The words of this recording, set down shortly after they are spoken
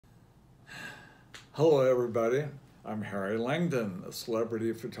Hello everybody, I'm Harry Langdon, a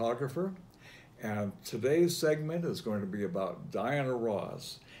celebrity photographer, and today's segment is going to be about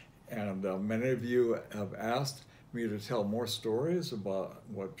DianaRoss. And many of you have asked me to tell more stories about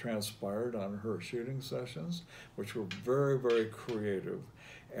what transpired on her shooting sessions, which were very, very creative.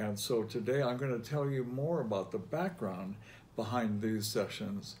 And so today I'm going to tell you more about the background behind these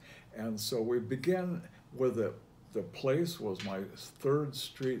sessions. And so we begin with the place was my 3rd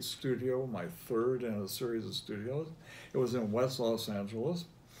Street studio, my third in a series of studios. It was in West Los Angeles,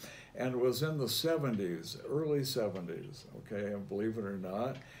 and it was in the 70s, early 70s, okay, and believe it or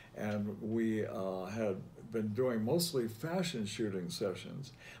not. And we had been doing mostly fashion shooting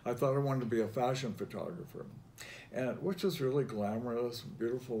sessions. I thought I wanted to be a fashion photographer, and which is really glamorous,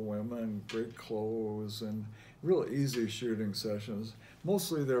 beautiful women, great clothes, and real easy shooting sessions.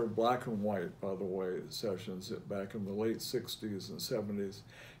 Mostly they were black and white, by the way, sessions back in the late 60s and 70s,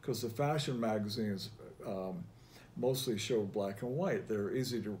 because the fashion magazines mostly showed black and white. They were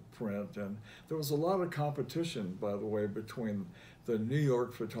easy to print, and there was a lot of competition, by the way, between the New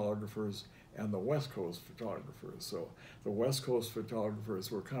York photographers and the West Coast photographers. So the West Coast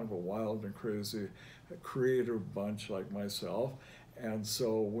photographers were kind of a wild and crazy, creative bunch like myself. And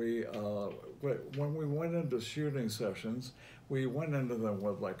so when we went into shooting sessions, we went into them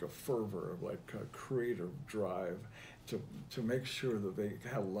with like a fervor, like a creative drive to make sure that they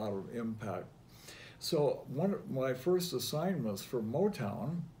had a lot of impact. So one of my first assignments for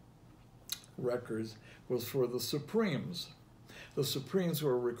Motown Records was for the Supremes. The Supremes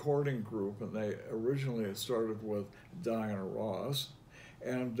were a recording group, and they originally started with DianaRoss.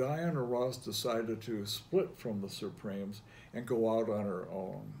 And DianaRoss decided to split from the Supremes and go out on her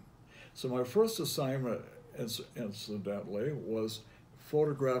own. So my first assignment, incidentally, was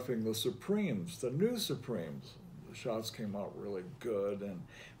photographing the Supremes, the new Supremes. The shots came out really good, and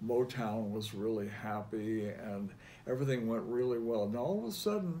Motown was really happy, and everything went really well. And all of a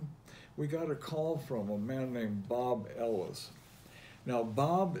sudden, we got a call from a man named Bob Ellis. Now,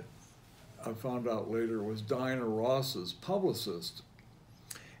 Bob, I found out later, was DianaRoss's publicist.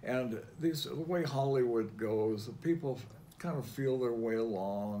 And the way Hollywood goes, the people kind of feel their way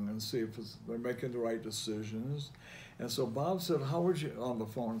along and see if they're making the right decisions. And so Bob said, on the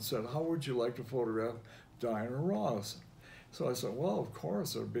phone, said, how would you like to photograph DianaRoss? So I said, well, of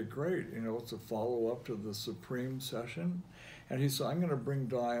course, it would be great, you know, to follow up to the Supreme session. And he said, I'm going to bring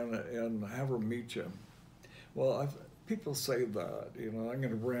Diana in and have her meet you. Well, people say that, you know, I'm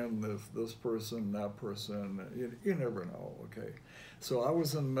going to bring this person, that person, you never know, okay? So I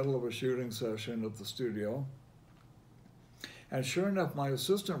was in the middle of a shooting session at the studio, and sure enough, my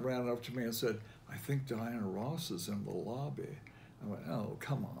assistant ran up to me and said, I think DianaRoss is in the lobby. I went, oh,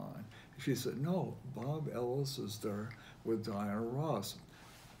 come on. She said, no, Bob Ellis is there with DianaRoss.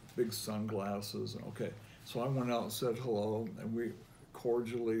 Big sunglasses, okay. So I went out and said hello, and we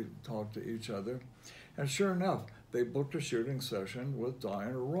cordially talked to each other. And sure enough, they booked a shooting session with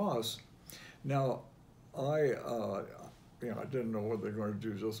DianaRoss. Now, I didn't know what they're going to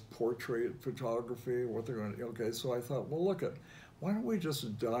do, just portrait photography, what they're going to do. Okay, so I thought, well, why don't we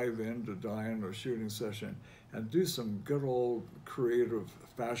just dive into Diana's shooting session and do some good old creative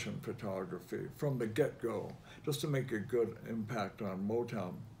fashion photography from the get-go, just to make a good impact on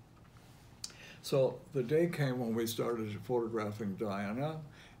Motown. So the day came when we started photographing Diana,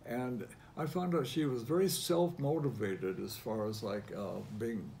 and I found out she was very self-motivated as far as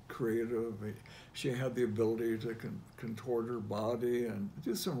being creative. She had the ability to contort her body and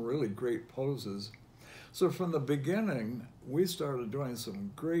do some really great poses. So from the beginning, we started doing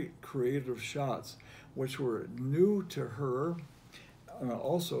some great creative shots, which were new to her,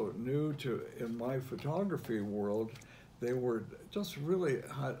 also new to, in my photography world. They were just really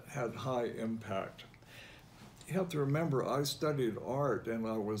had high impact. You have to remember, I studied art, and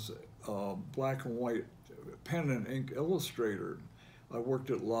I was a black and white pen and ink illustrator. I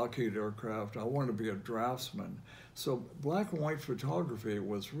worked at Lockheed Aircraft. I wanted to be a draftsman. So black and white photography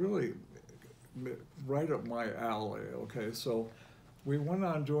was really right up my alley, okay? So we went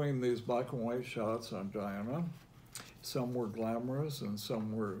on doing these black and white shots on Diana. Some were glamorous and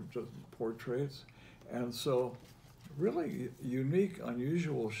some were just portraits. And so really unique,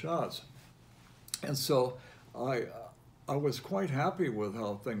 unusual shots. And so I was quite happy with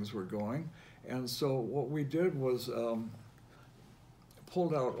how things were going. And so what we did was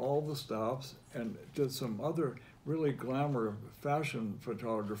pulled out all the stops and did some other really glamour fashion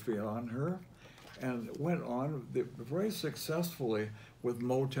photography on her, and went on very successfully with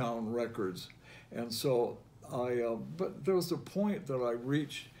Motown Records. And so but there was a point that I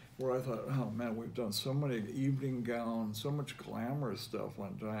reached where I thought, oh man, we've done so many evening gowns, so much glamorous stuff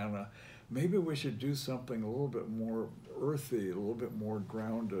on Diana. Maybe we should do something a little bit more earthy, a little bit more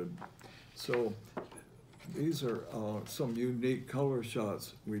grounded. So these are some unique color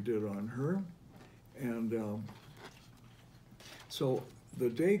shots we did on her. And so the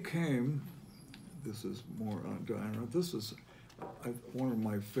day came, this is more on Diana. This is one of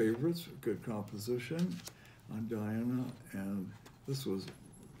my favorites, good composition on Diana. And this was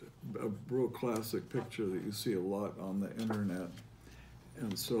a real classic picture that you see a lot on the internet.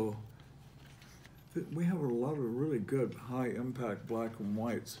 And so we have a lot of really good high impact black and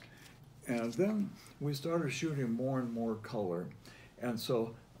whites. And then we started shooting more and more color. And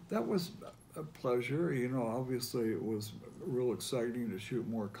so that was a pleasure. You know, obviously it was real exciting to shoot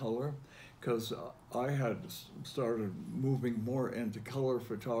more color because I had started moving more into color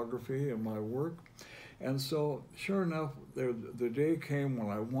photography in my work. And so sure enough, the day came when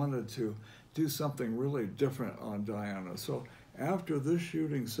I wanted to do something really different on Diana. So after this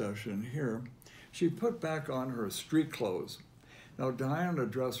shooting session here, she put back on her street clothes. Now, Diana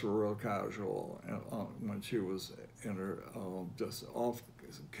dressed real casual when she was in her just off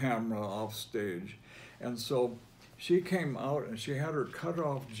camera, off stage. And so she came out and she had her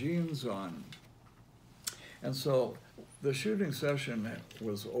cut-off jeans on. And so the shooting session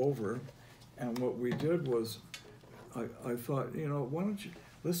was over, and what we did was, I thought, you know, why don't you,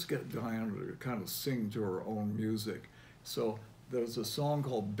 let's get Diana to kind of sing to her own music. So there's a song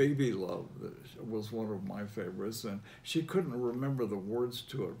called Baby Love that was one of my favorites, and she couldn't remember the words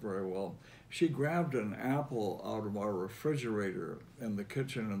to it very well. She grabbed an apple out of our refrigerator in the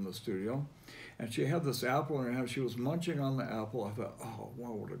kitchen in the studio, and she had this apple in her hand. She was munching on the apple. I thought, oh,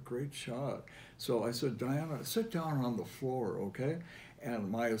 wow, what a great shot. So I said, Diana, sit down on the floor, okay?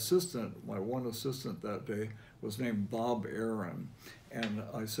 And my assistant, my one assistant that day, was named Bob Aaron. And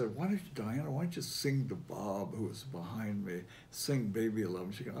I said, Diana, why don't you sing to Bob, who was behind me, sing Baby Love?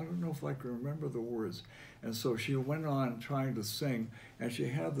 And she goes, I don't know if I can remember the words. And so she went on trying to sing, and she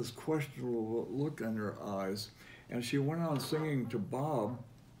had this questionable look in her eyes. And she went on singing to Bob,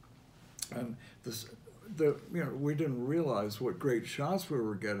 and we didn't realize what great shots we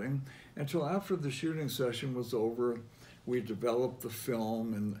were getting until after the shooting session was over. We developed the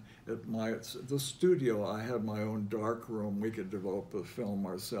film, and at the studio, I had my own dark room. We could develop the film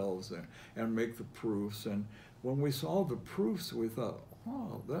ourselves and make the proofs. And when we saw the proofs, we thought,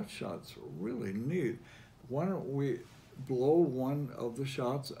 wow, that shot's really neat. Why don't we blow one of the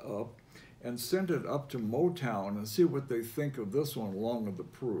shots up and send it up to Motown and see what they think of this one along with the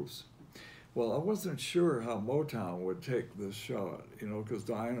proofs? Well, I wasn't sure how Motown would take this shot, you know, because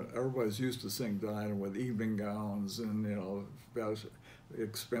Diana, everybody's used to seeing Diana with evening gowns and, you know,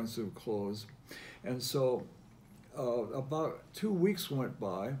 expensive clothes. And so about 2 weeks went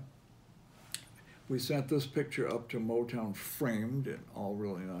by. We sent this picture up to Motown framed and all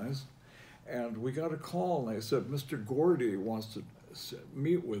really nice. And we got a call and they said, Mr. Gordy wants to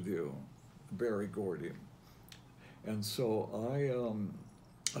meet with you, Berry Gordy. And so I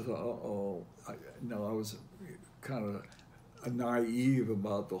thought, uh-oh, I was kind of naive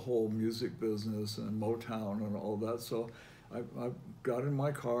about the whole music business and Motown and all that. So I got in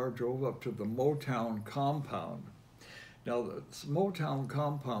my car, drove up to the Motown compound. Now, the Motown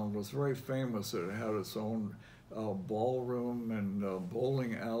compound was very famous. It had its own ballroom and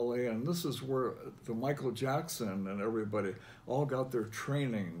bowling alley, and this is where the Michael Jackson and everybody all got their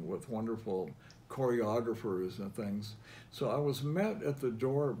training with wonderful choreographers and things. So I was met at the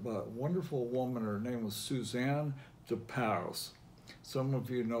door by a wonderful woman. Her name was Suzanne de Passé. Some of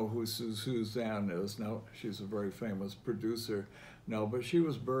you know who Suzanne is. Now, she's a very famous producer now, but she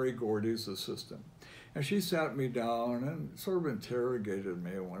was Berry Gordy's assistant. And she sat me down and sort of interrogated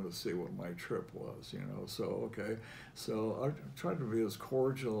me. I wanted to see what my trip was, you know. So, okay. So I tried to be as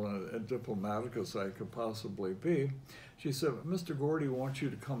cordial and diplomatic as I could possibly be. She said, Mr. Gordy wants you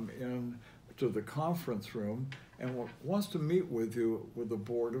to come in to the conference room and wants to meet with you with the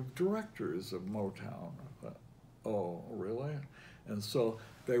board of directors of Motown. I thought, oh, really? And so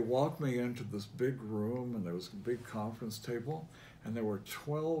they walked me into this big room, and there was a big conference table, and there were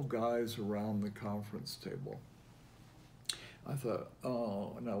 12 guys around the conference table. I thought,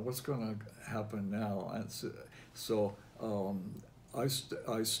 oh, now what's going to happen now? And so I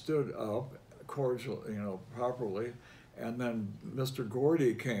stood up cordial, you know, properly, and then Mr.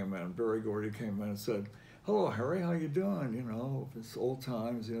 Gordy came in, Berry Gordy came in and said, hello, Harry, how you doing? You know, it's old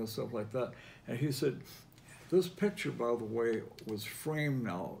times, you know, stuff like that. And he said, this picture, by the way, was framed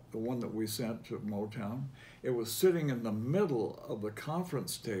now, the one that we sent to Motown. It was sitting in the middle of the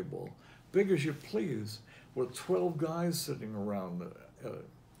conference table, big as you please, with 12 guys sitting around it.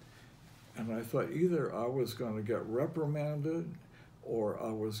 And I thought either I was going to get reprimanded or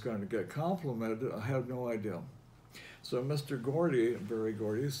I was going to get complimented. I had no idea. So Mr. Gordy, Berry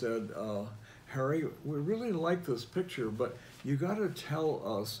Gordy, said, Harry, we really like this picture, but you got to tell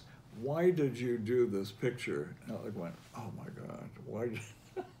us, why did you do this picture? And I went, oh my God, why did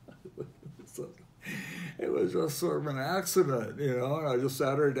it was just sort of an accident, you know, and I just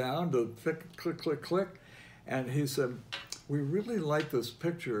sat her down to click, click, click, click. And he said, we really like this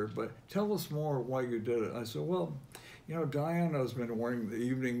picture, but tell us more why you did it. I said, well, you know, Diana's been wearing the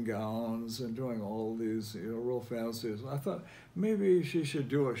evening gowns and doing all these, you know, real fancies. I thought maybe she should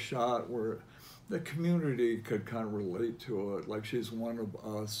do a shot where the community could kind of relate to it, like she's one of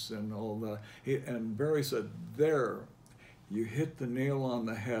us and all that. And Berry said, there, you hit the nail on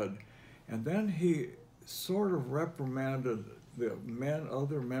the head. And then he sort of reprimanded the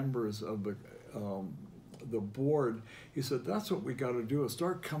other members of the board. He said, that's what we got to do, is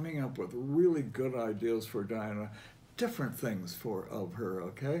start coming up with really good ideas for Diana, different things of her,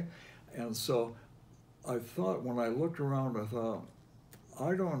 okay? And so I thought, when I looked around, I thought,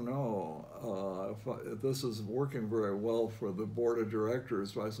 I don't know if this is working very well for the board of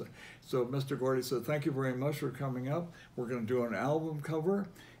directors. So Mr. Gordy said, thank you very much for coming up. We're going to do an album cover,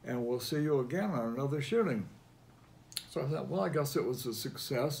 and we'll see you again on another shooting. So I thought, well, I guess it was a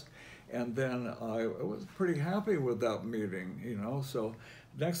success. And then I was pretty happy with that meeting, you know. So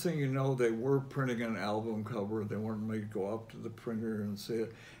next thing you know, they were printing an album cover. They wanted me to go up to the printer and see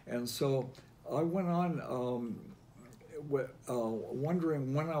it. And so I went on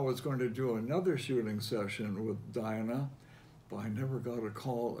wondering when I was going to do another shooting session with Diana, but I never got a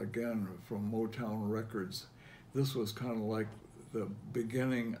call again from Motown Records. This was kind of like the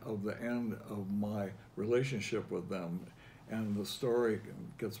beginning of the end of my relationship with them, and the story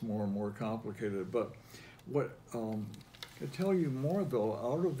gets more and more complicated. But what to tell you more though,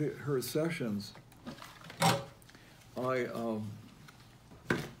 out of her sessions,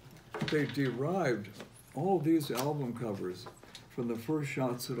 they derived all these album covers from the first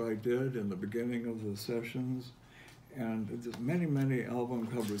shots that I did in the beginning of the sessions, and there's many, many album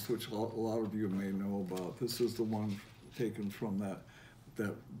covers which a lot of you may know about. This is the one taken from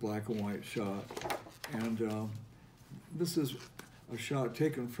that black and white shot, and this is a shot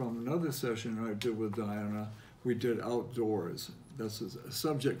taken from another session I did with Diana. We did outdoors. This is a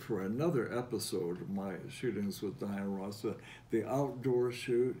subject for another episode of my shootings with DianaRoss, the outdoor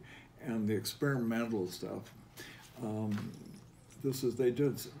shoot and the experimental stuff. They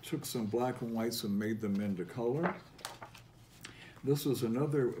took some black and whites and made them into color. This was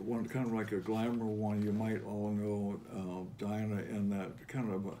another one, kind of like a glamour one. You might all know Diana in that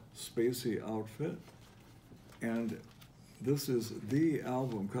kind of a spacey outfit. And this is the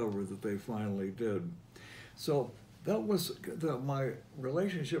album cover that they finally did. So that was my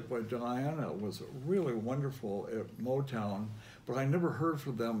relationship with Diana was really wonderful at Motown, but I never heard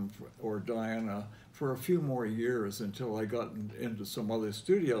from them or Diana for a few more years until I got into some other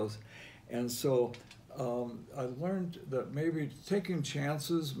studios. And so I learned that maybe taking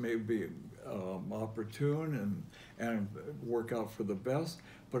chances may be opportune and work out for the best.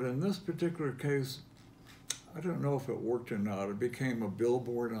 But in this particular case, I don't know if it worked or not. It became a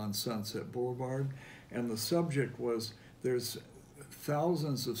billboard on Sunset Boulevard, and the subject was there's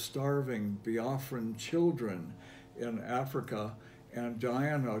thousands of starving Biafran children in Africa, and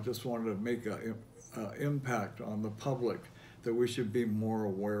Diana just wanted to make an impact on the public that we should be more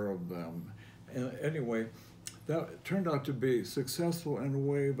aware of them. And anyway, that turned out to be successful in a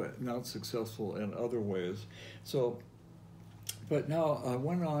way, but not successful in other ways. So, but now I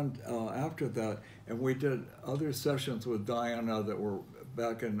went on after that, and we did other sessions with Diana that were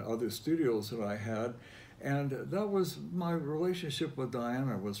back in other studios that I had, and that was my relationship with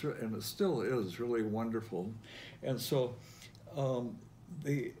Diana and it still is really wonderful. And so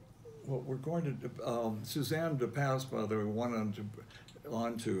what we're going to do, Suzanne de Passé, by the way, went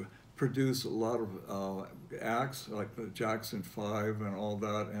on to produce a lot of acts like the Jackson 5 and all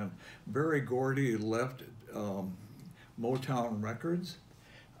that, and Berry Gordy left Motown Records,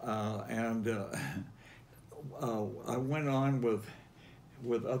 and I went on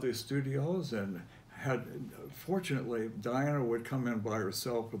with other studios, and fortunately, Diana would come in by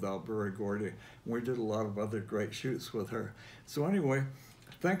herself without Berry Gordy, and we did a lot of other great shoots with her. So anyway,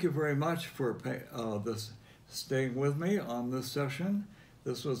 thank you very much for staying with me on this session.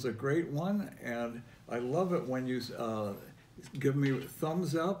 This was a great one, and I love it when you give me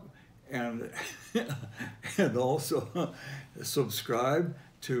thumbs up and and also subscribe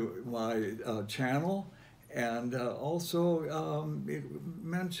to my channel, And also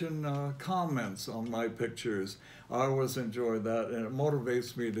mention comments on my pictures. I always enjoy that, and it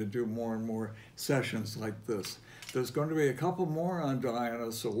motivates me to do more and more sessions like this. There's going to be a couple more on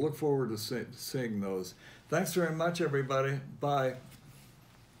Diana, so look forward to seeing those. Thanks very much, everybody. Bye.